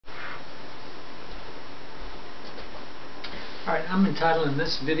Alright, I'm entitling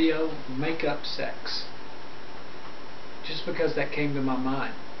this video Makeup Sex. Just because that came to my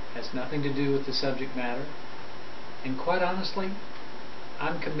mind. It has nothing to do with the subject matter. And quite honestly,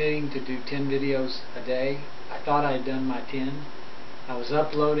 I'm committing to do 10 videos a day. I thought I had done my 10. I was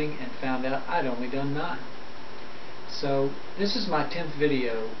uploading and found out I'd only done 9. So this is my 10th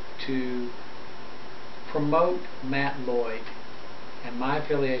video to promote Matt Lloyd and my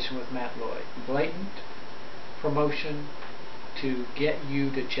affiliation with Matt Lloyd. Blatant promotion to get you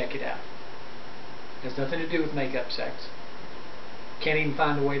to check it out. It has nothing to do with Makeup Sex. Can't even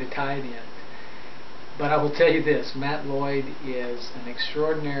find a way to tie it in. But I will tell you this, Matt Lloyd is an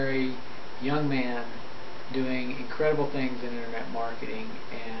extraordinary young man doing incredible things in internet marketing,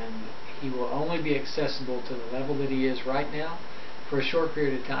 and he will only be accessible to the level that he is right now for a short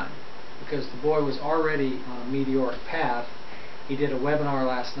period of time, because the boy was already on a meteoric path. He did a webinar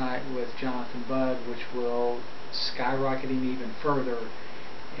last night with Jonathan Budd, which will skyrocket him even further,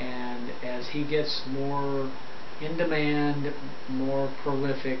 and as he gets more in demand, more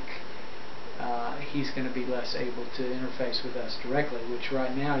prolific, he's going to be less able to interface with us directly, which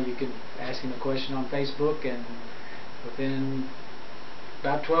right now you can ask him a question on Facebook and within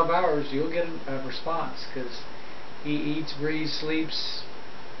about 12 hours you'll get a response, because he eats, breathes, sleeps.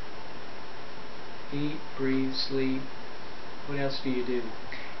 Eat, breathe, sleep. What else do you do?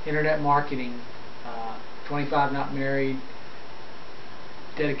 Internet marketing. 25 not married.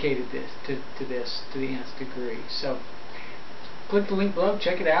 Dedicated to the nth degree. So click the link below,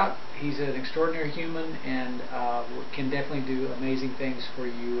 check it out. He's an extraordinary human and can definitely do amazing things for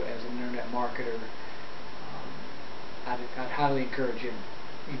you as an internet marketer. I'd highly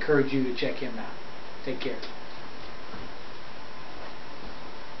encourage you to check him out. Take care.